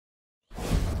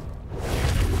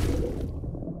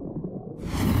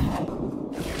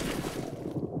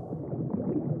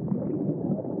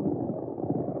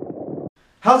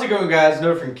How's it going, guys?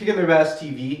 Noah from Kickin Bass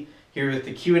TV here with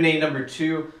the Q&A number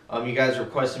 2. You guys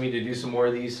requested me to do some more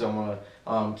of these, so I'm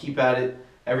gonna keep at it.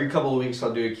 Every couple of weeks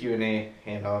I'll do a Q&A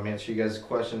and answer you guys'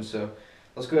 questions. So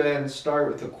let's go ahead and start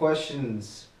with the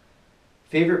questions.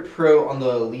 Favorite pro on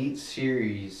the Elite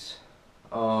Series?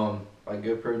 By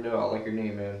GoPro Noah. I like your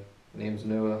name, man. Name's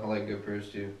Noah. I like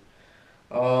GoPros too.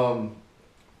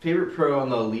 Favorite pro on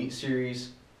the Elite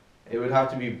Series? It would have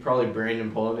to be probably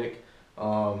Brandon Polemic.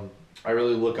 I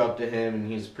really look up to him,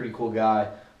 and he's a pretty cool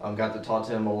guy. Got to talk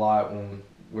to him a lot when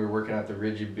we were working at the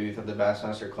Rigid booth at the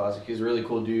Bassmaster Classic. He's a really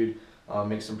cool dude.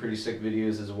 Makes some pretty sick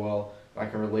videos as well. I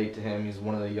can relate to him. He's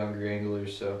one of the younger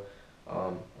anglers, so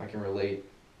I can relate.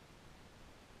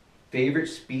 Favorite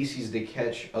species to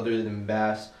catch other than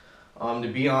bass? To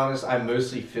be honest, I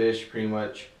mostly fish pretty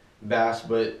much bass,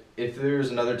 but if there's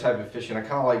another type of fishing, I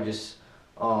kind of like just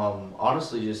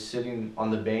honestly just sitting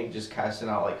on the bank, just casting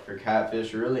out like for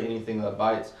catfish or really anything that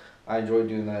bites. I enjoy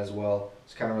doing that as well.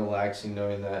 It's kind of relaxing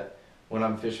knowing that when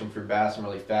I'm fishing for bass, I'm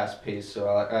really fast paced, so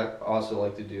I also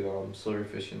like to do slower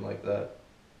fishing like that.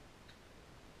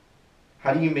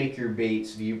 How do you make your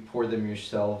baits? Do you pour them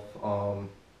yourself,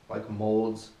 like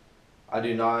molds? I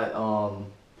do not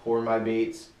pour my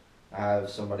baits. I have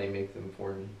somebody make them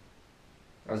for me,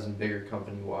 as in bigger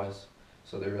company wise,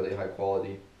 so they're really high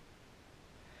quality.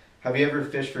 Have you ever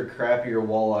fished for crappie or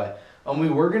walleye? We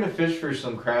were going to fish for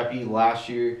some crappie last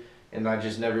year, and I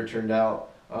just never turned out.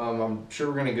 I'm sure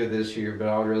we're going to go this year, but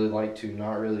I would really like to,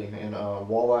 not really. And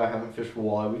walleye, I haven't fished for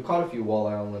walleye. We've caught a few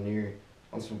walleye on Lanier,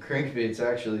 on some crankbaits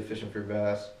actually, fishing for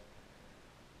bass.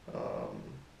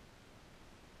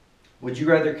 Would you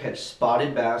rather catch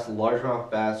spotted bass,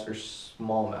 largemouth bass, or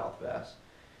smallmouth bass?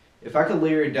 If I could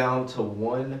layer it down to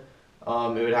one, it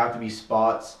would have to be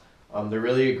spots. They're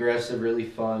really aggressive, really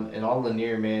fun, and on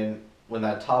Lanier, man, when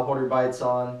that topwater bites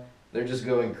on, they're just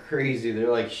going crazy.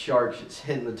 They're like sharks just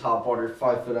hitting the topwater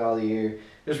 5 foot out of the air.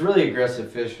 It's really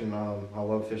aggressive fishing. I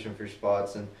love fishing for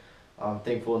spots, and I'm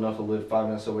thankful enough to live 5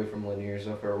 minutes away from Lanier,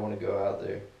 so if I ever want to go out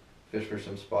there, fish for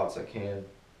some spots, I can.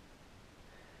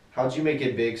 How'd you make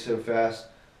it big so fast?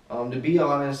 To be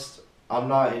honest, I'm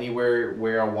not anywhere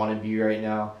where I want to be right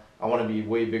now. I want to be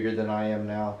way bigger than I am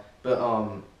now.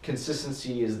 But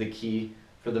consistency is the key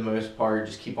for the most part.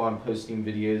 Just keep on posting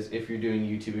videos. If you're doing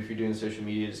YouTube, if you're doing social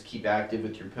media, just keep active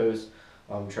with your posts.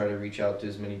 Try to reach out to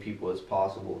as many people as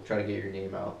possible. Try to get your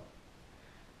name out.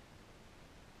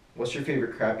 What's your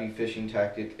favorite crappie fishing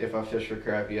tactic? If I fish for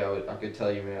crappie, I could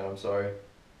tell you, man. I'm sorry.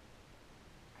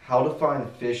 How to find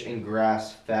fish in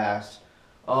grass fast?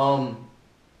 For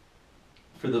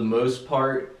the most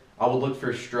part, I would look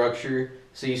for structure.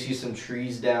 So you see some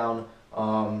trees down.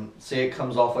 Say it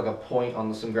comes off like a point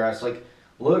on some grass. Like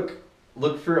look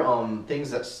for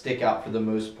things that stick out for the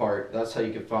most part. That's how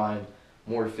you can find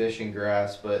more fish in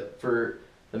grass. But for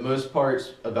the most part,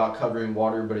 it's about covering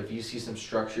water. But if you see some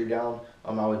structure down,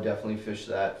 I would definitely fish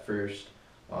that first.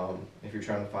 If you're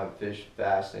trying to find fish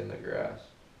fast in the grass.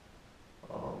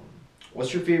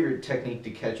 What's your favorite technique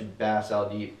to catch bass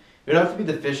out deep? It would have to be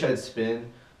the fish head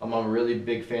spin. I'm a really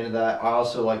big fan of that. I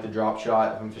also like the drop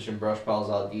shot if I'm fishing brush piles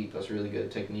out deep. That's a really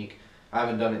good technique. I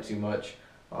haven't done it too much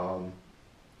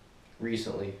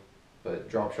recently, but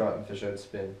drop shot and fish head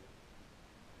spin.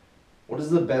 What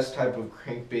is the best type of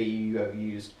crankbait you have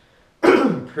used?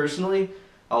 Personally,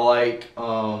 I like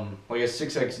a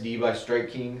 6XD by Strike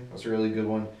King. That's a really good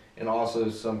one. And also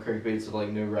some crankbaits with like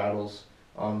no rattles,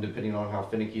 depending on how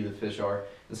finicky the fish are.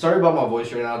 And sorry about my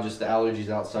voice right now, just the allergies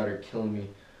outside are killing me.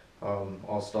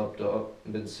 All stopped up.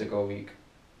 I've been sick all week.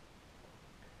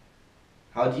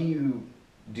 How do you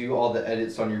do all the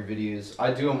edits on your videos?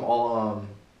 I do them all.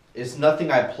 It's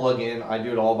nothing I plug in. I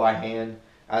do it all by hand,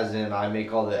 as in I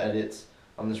make all the edits.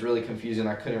 It's really confusing.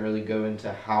 I couldn't really go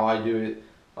into how I do it,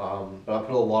 but I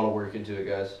put a lot of work into it,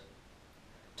 guys.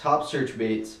 Top search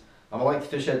baits. I like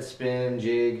fish head spin,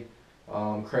 jig,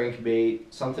 crankbait,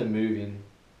 something moving.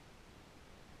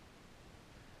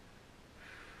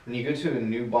 When you go to a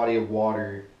new body of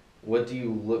water, what do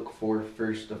you look for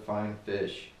first to find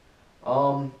fish?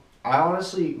 I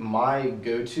honestly, my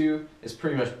go-to is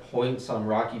pretty much points on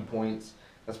rocky points.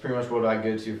 That's pretty much what I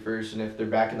go to first, and if they're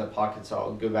back in the pockets,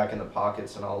 I'll go back in the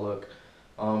pockets and I'll look.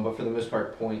 But for the most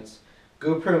part, points.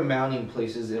 GoPro mounting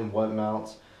places and what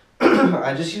mounts?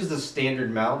 I just use the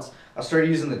standard mounts. I started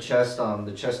using the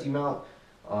chesty mount.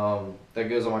 That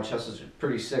goes on my chest. Is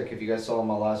pretty sick. If you guys saw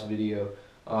my last video,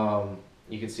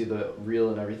 you can see the reel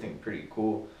and everything, pretty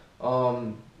cool.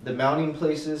 The mounting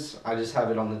places, I just have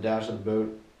it on the dash of the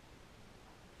boat.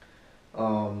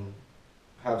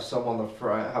 Have some on the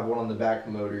front, have one on the back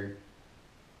motor.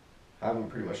 Have them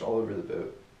pretty much all over the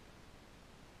boat.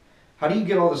 How do you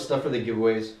get all the stuff for the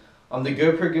giveaways? The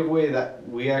GoPro giveaway that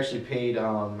we actually paid,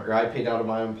 or I paid out of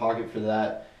my own pocket for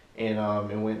that, and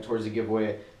it went towards the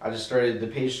giveaway. The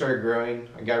page started growing.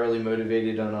 I got really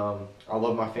motivated, and I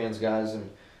love my fans, guys, and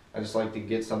I just like to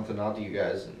get something out to you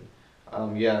guys,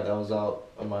 and yeah, that was out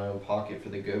of my own pocket for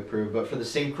the GoPro. But for the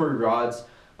St. Croix rods,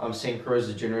 St. Croix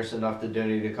is generous enough to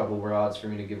donate a couple rods for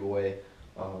me to give away,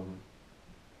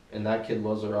 and that kid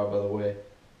loves the rod, by the way.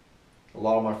 A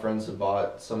lot of my friends have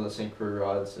bought some of the St. Croix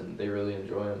rods, and they really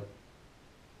enjoy them.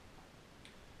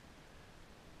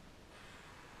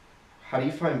 How do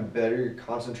you find better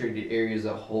concentrated areas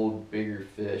that hold bigger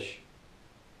fish?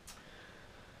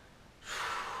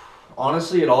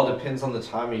 Honestly, it all depends on the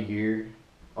time of year.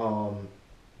 I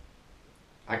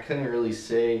couldn't really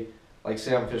say, like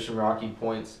say I'm fishing rocky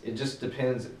points. It just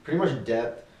depends. Pretty much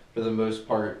depth for the most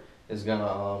part is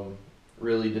gonna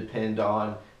really depend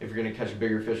on if you're gonna catch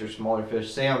bigger fish or smaller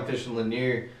fish. Say I'm fishing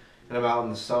Lanier and I'm out in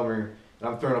the summer and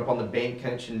I'm throwing up on the bank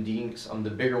catching dinks. The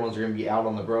bigger ones are gonna be out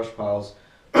on the brush piles.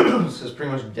 So it's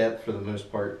pretty much depth for the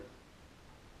most part.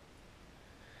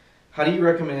 How do you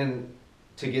recommend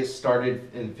to get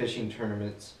started in fishing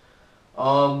tournaments?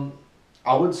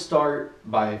 I would start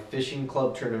by fishing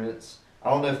club tournaments.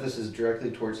 I don't know if this is directly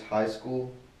towards high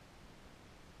school,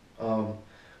 but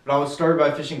I would start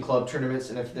by fishing club tournaments,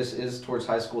 and if this is towards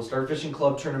high school, start fishing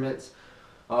club tournaments,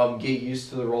 get used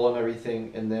to the role and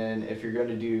everything, and then if you're going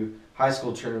to do high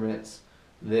school tournaments,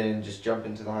 then just jump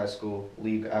into the high school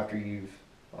league after you've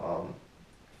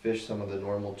fished some of the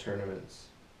normal tournaments.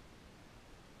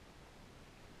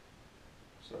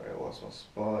 Sorry, I lost my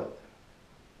spot.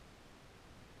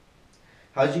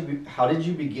 How did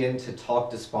you begin to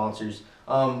talk to sponsors?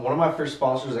 One of my first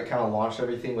sponsors that kind of launched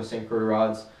everything was St. Croix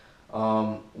Rods.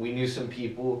 We knew some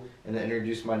people and then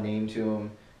introduced my name to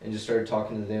them and just started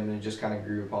talking to them, and it just kind of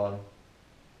grew upon.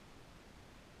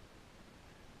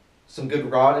 Some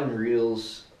good rod and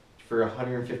reels for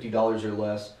 $150 or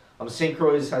less. St.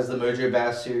 Croix has the Mojo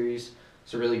Bass series.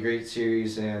 It's a really great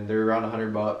series, and they're around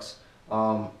 $100.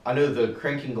 I know the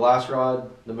cranking glass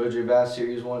rod, the Mojo Bass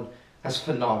series one, that's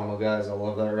phenomenal, guys. I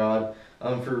love that rod.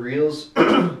 For reels,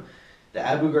 the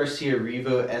Abu Garcia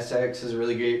Revo SX is a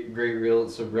really great reel.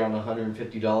 It's around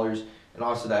 $150, and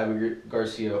also the Abu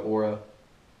Garcia Aura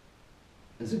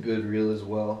is a good reel as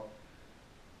well.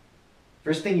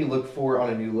 First thing you look for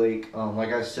on a new lake,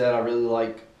 like I said, I really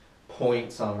like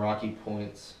points on rocky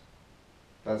points.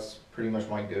 That's pretty much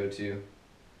my go-to.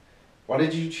 Why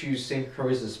did you choose St.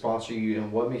 Croix to sponsor you,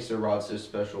 and what makes their rod so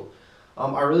special?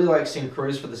 I really like St.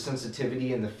 Croix for the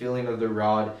sensitivity and the feeling of the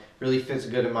rod. Really fits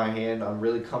good in my hand.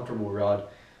 Really comfortable rod.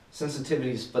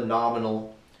 Sensitivity is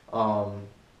phenomenal.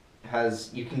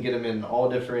 You can get them in all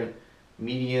different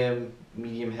medium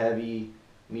heavy,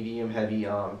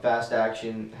 fast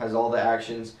action. Has all the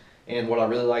actions. And what I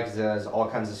really like is it has all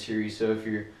kinds of series. So if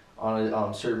you're on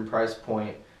a certain price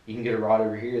point, you can get a rod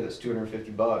over here that's $250. You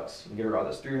can get a rod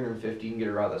that's $350. You can get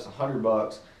a rod that's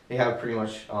 $100. They have pretty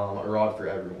much a rod for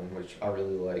everyone, which I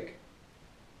really like.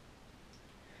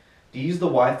 Do you use the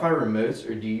Wi-Fi remotes,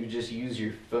 or do you just use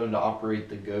your phone to operate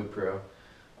the GoPro?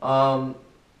 I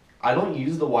don't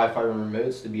use the Wi-Fi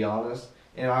remotes, to be honest,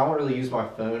 and I don't really use my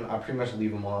phone. I pretty much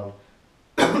leave them on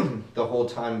the whole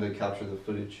time to capture the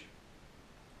footage.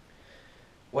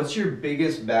 What's your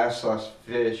biggest bass /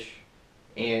 fish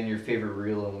and your favorite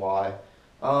reel, and why?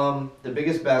 The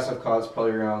biggest bass I've caught is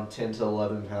probably around 10 to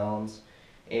 11 pounds.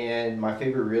 And my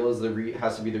favorite reel is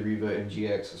has to be the Revo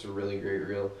MGX. It's a really great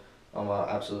reel. I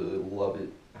absolutely love it.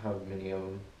 I have many of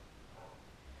them.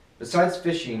 Besides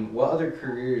fishing, what other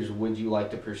careers would you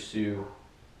like to pursue?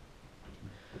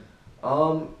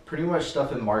 Pretty much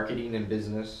stuff in marketing and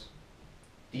business.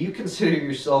 Do you consider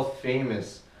yourself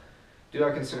famous? Do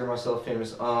I consider myself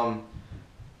famous? For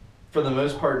the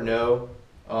most part, no.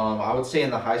 I would say in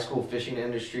the high school fishing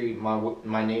industry,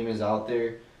 my name is out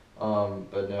there.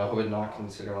 But no, I would not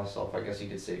consider myself, I guess you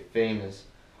could say, famous.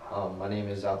 My name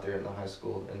is out there in the high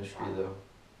school industry, though.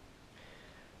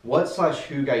 What /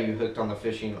 who got you hooked on the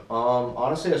fishing?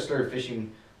 Honestly, I started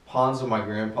fishing ponds with my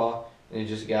grandpa, and it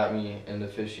just got me into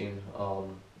fishing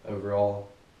overall.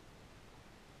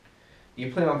 Do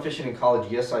you plan on fishing in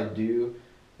college? Yes, I do.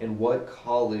 And what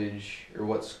college or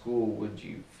what school would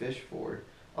you fish for?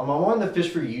 I wanted to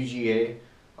fish for UGA,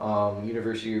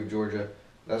 University of Georgia.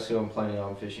 That's who I'm planning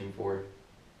on fishing for.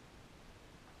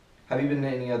 Have you been to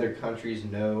any other countries?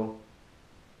 No.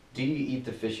 Do you eat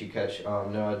the fish you catch?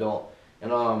 No, I don't.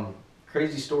 And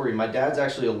crazy story, my dad's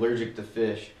actually allergic to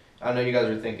fish. I know you guys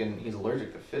are thinking, he's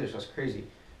allergic to fish, that's crazy.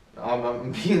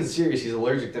 I'm being serious, he's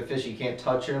allergic to fish. You can't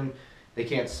touch him, they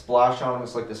can't splash on him,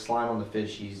 it's like the slime on the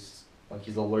fish. He's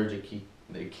allergic, he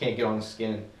They can't get on the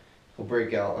skin. He'll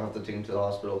break out. I'll have to take him to the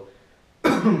hospital.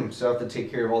 So I have to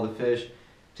take care of all the fish,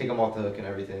 take them off the hook and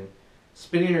everything.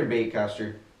 Spinning or bait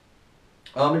caster?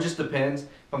 It just depends.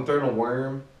 If I'm throwing a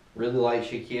worm, really light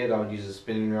shaky head, I would use a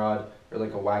spinning rod, or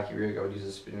like a wacky rig, I would use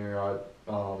a spinning rod,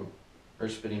 or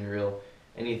spinning reel.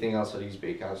 Anything else, I'd use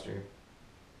bait caster.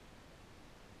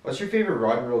 What's your favorite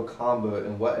rod and reel combo,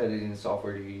 and what editing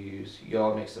software do you use?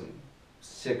 Y'all make some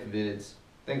sick vids.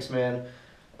 Thanks, man.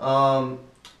 Rod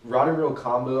and reel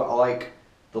combo, I like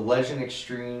the Legend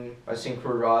Extreme by St.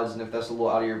 Croix Rods, and if that's a little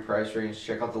out of your price range,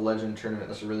 check out the Legend Tournament.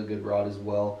 That's a really good rod as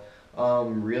well.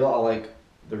 Reel, I like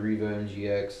the Revo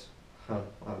MGX. I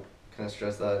can't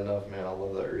stress that enough, man. I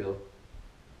love that reel.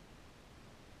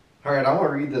 Alright, I want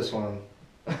to read this one.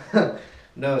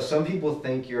 No, some people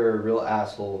think you're a real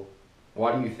asshole.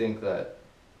 Why do you think that?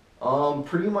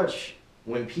 Pretty much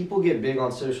when people get big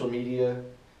on social media,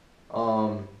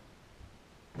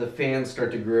 the fans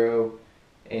start to grow,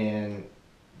 and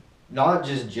not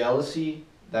just jealousy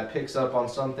that picks up on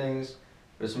some things,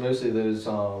 but it's mostly those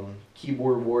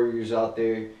keyboard warriors out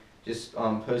there just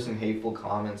posting hateful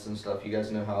comments and stuff. You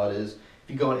guys know how it is. If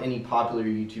you go on any popular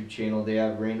YouTube channel, they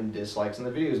have random dislikes, and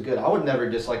the video is good. I would never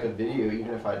dislike a video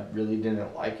even if I really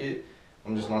didn't like it.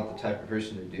 I'm just not the type of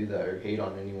person to do that or hate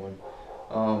on anyone.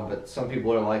 But some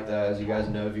people are like that. As you guys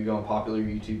know, if you go on popular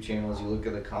YouTube channels, you look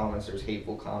at the comments, there's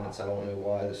hateful comments. I don't know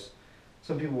why.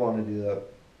 Some people want to do that.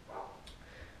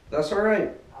 That's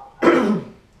alright.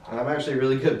 I'm actually a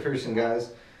really good person,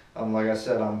 guys. Like I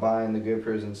said, I'm buying the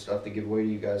GoPros and stuff to give away to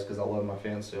you guys because I love my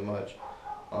fans so much.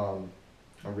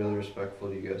 I'm really respectful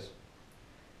to you guys.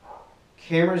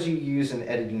 Cameras you use in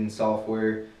editing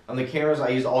software. On the cameras, I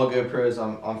use all GoPros.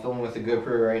 I'm filming with a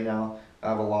GoPro right now. I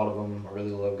have a lot of them. I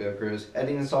really love GoPros.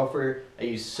 Editing software, I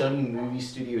use Sony Movie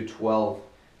Studio 12,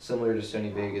 similar to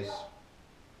Sony Vegas.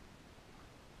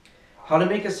 How to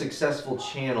make a successful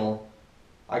channel.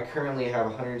 I currently have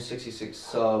 166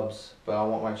 subs, but I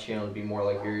want my channel to be more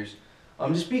like yours.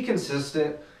 Just be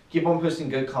consistent. Keep on posting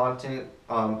good content.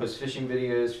 Post fishing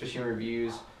videos, fishing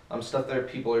reviews, stuff that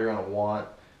people are gonna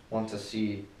want to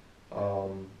see.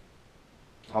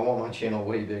 I want my channel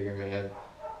way bigger, man.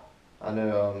 I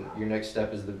know your next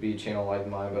step is to be a channel like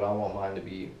mine, but I want mine to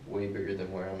be way bigger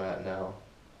than where I'm at now.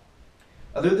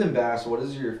 Other than bass, what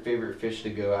is your favorite fish to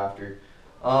go after?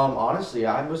 Honestly,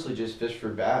 I mostly just fish for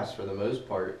bass for the most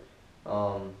part.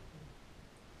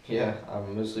 Yeah,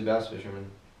 I'm mostly bass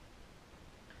fisherman.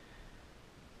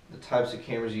 The types of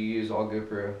cameras you use, all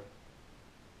GoPro.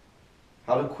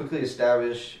 How to quickly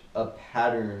establish a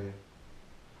pattern.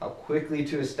 How quickly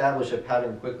to establish a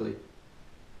pattern quickly.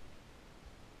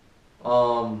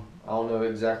 I don't know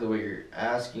exactly what you're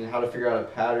asking. How to figure out a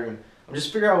pattern. I'm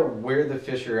just figuring out where the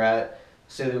fish are at.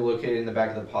 Say they're located in the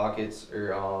back of the pockets,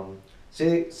 or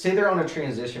say they're on a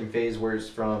transition phase where it's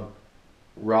from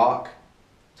rock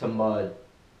to mud,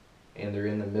 and they're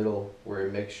in the middle where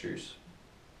it mixtures.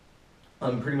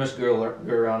 Pretty much go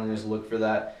around and just look for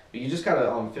that. But you just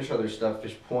gotta fish other stuff.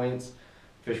 Fish points,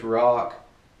 fish rock,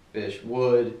 fish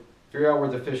wood. Figure out where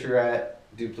the fish are at.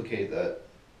 Duplicate that.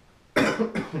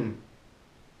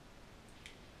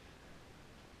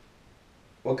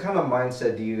 What kind of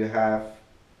mindset do you have?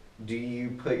 Do you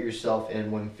put yourself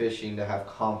in when fishing to have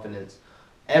confidence?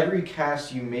 Every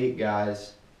cast you make,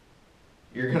 guys,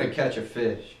 you're gonna catch a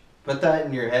fish. Put that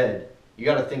in your head. You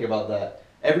gotta think about that.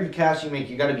 Every cast you make,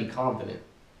 you gotta be confident.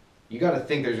 You gotta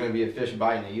think there's gonna be a fish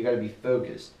biting it. You gotta be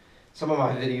focused. Some of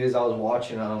my videos I was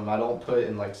watching, I don't put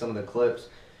in like some of the clips.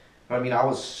 I mean, I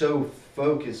was so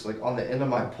focused, like on the end of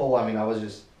my pole. I mean, I was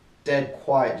just dead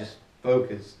quiet, just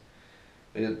focused.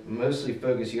 But mostly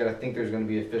focused. You gotta think there's gonna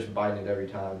be a fish biting it every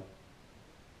time.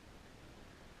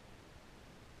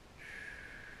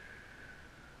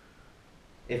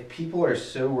 If people are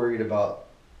so worried about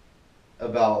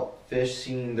fish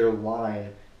seeing their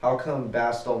line, how come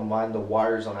bass don't mind the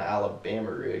wires on an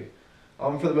Alabama rig?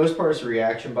 For the most part, it's a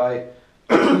reaction bite.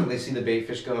 They see the bait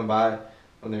fish going by,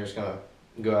 and they're just gonna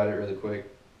go at it really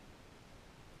quick.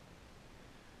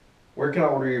 Where can I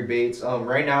order your baits?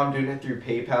 Right now I'm doing it through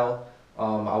PayPal.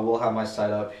 I will have my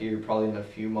site up here probably in a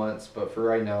few months, but for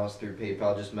right now it's through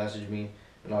PayPal. Just message me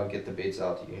and I'll get the baits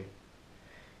out to you.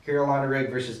 Carolina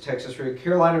rig versus Texas rig.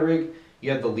 Carolina rig,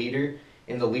 you have the leader.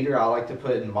 In the leader, I like to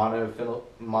put in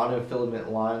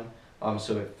monofilament line,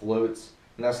 so it floats,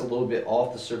 and that's a little bit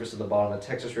off the surface of the bottom. The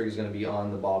Texas rig is going to be on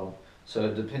the bottom.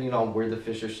 So depending on where the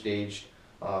fish are staged,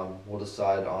 we'll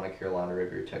decide on a Carolina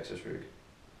rig or a Texas rig.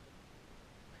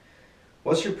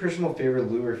 What's your personal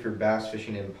favorite lure for bass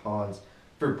fishing in ponds?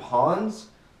 For ponds,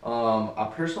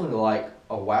 I personally like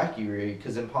a wacky rig,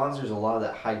 because in ponds there's a lot of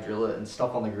that hydrilla and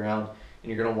stuff on the ground.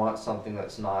 and you're gonna want something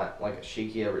that's not like a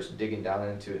shaky head where it's digging down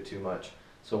into it too much.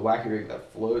 So a wacky rig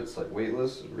that floats like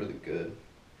weightless is really good.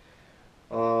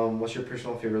 What's your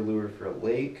personal favorite lure for a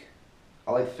lake?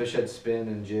 I like fish head spin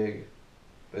and jig,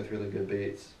 both really good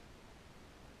baits.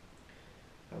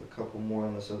 I have a couple more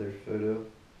on this other photo.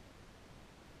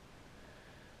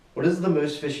 What is the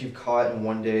most fish you've caught in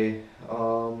one day?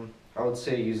 I would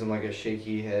say using like a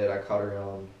shaky head, I caught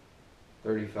around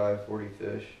 35, 40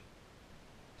 fish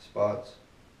spots.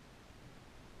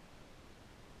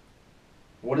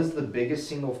 What is the biggest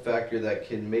single factor that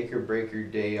can make or break your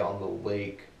day on the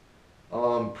lake?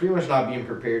 Pretty much not being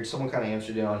prepared. Someone kind of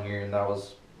answered it on here, and that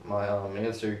was my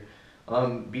answer.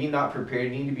 Being not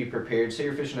prepared, you need to be prepared. Say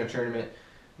you're fishing a tournament,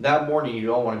 that morning you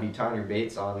don't want to be tying your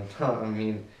baits on. I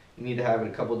mean, you need to have it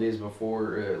a couple days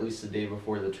before, or at least the day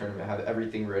before the tournament. Have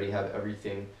everything ready, have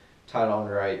everything tied on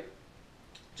right.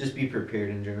 Just be prepared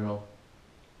in general.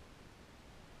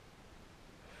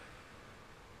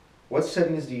 What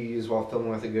settings do you use while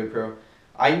filming with a GoPro?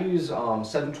 I use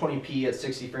 720p at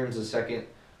 60 frames a second.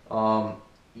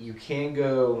 You can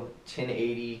go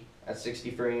 1080 at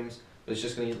 60 frames, but it's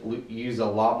just going to use a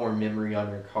lot more memory on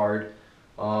your card.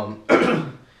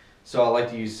 So I like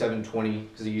to use 720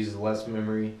 because it uses less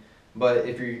memory. But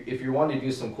if you're wanting to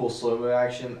do some cool slow-mo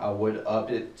action, I would up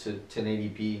it to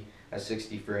 1080p at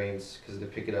 60 frames because to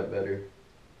pick it up better.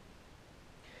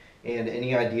 And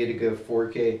any idea to go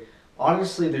 4K?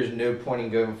 Honestly, there's no point in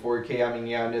going 4K. I mean,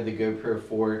 yeah, I know the GoPro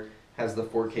 4 has the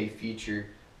 4K feature,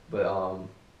 but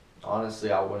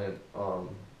honestly, I wouldn't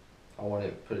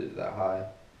put it that high.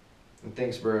 And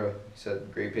thanks, bro. You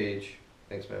said great page.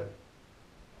 Thanks, man.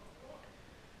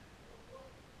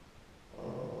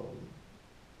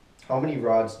 How many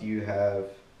rods do you have?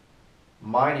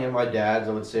 Mine and my dad's,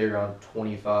 I would say around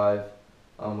 25.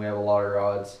 We have a lot of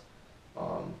rods.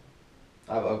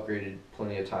 I've upgraded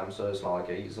plenty of times, so it's not like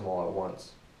I use them all at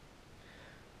once.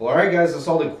 Well, alright guys, that's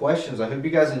all the questions. I hope you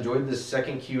guys enjoyed this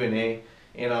second Q&A.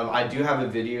 And I do have a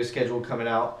video scheduled coming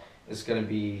out. It's going to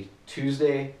be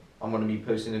Tuesday. I'm going to be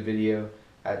posting a video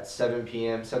at 7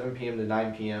 p.m. to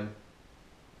 9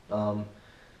 p.m.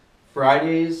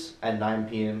 Fridays at 9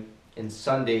 p.m. and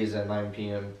Sundays at 9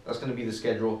 p.m. That's going to be the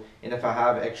schedule. And if I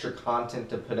have extra content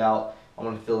to put out, I'm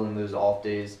going to fill in those off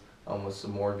days with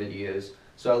some more videos.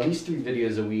 So at least 3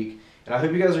 videos a week. And I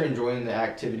hope you guys are enjoying the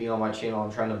activity on my channel.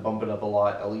 I'm trying to bump it up a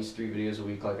lot, at least 3 videos a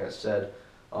week, like I said.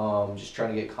 Just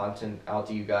trying to get content out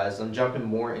to you guys. I'm jumping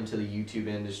more into the YouTube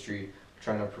industry,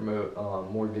 trying to promote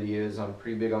more videos. I'm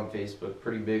pretty big on Facebook,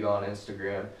 pretty big on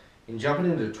Instagram, and jumping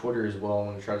into Twitter as well. I'm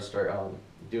going to try to start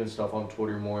doing stuff on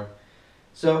Twitter more.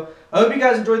 So I hope you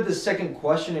guys enjoyed this second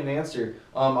question and answer.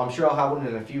 I'm sure I'll have one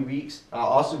in a few weeks. I'll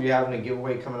also be having a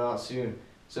giveaway coming out soon.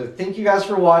 So thank you guys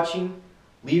for watching.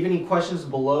 Leave any questions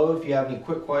below if you have any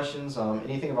quick questions,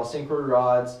 anything about synchro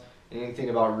rods, anything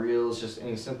about reels, just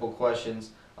any simple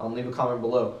questions. Leave a comment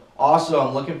below. Also,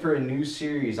 I'm looking for a new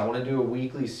series. I want to do a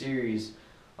weekly series.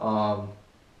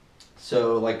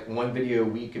 So like 1 video a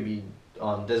week could be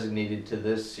designated to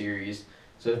this series.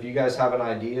 So if you guys have an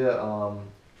idea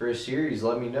for a series,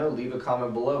 let me know. Leave a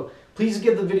comment below. Please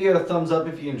give the video a thumbs up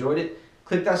if you enjoyed it.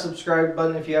 Click that subscribe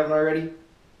button if you haven't already.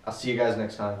 I'll see you guys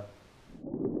next time.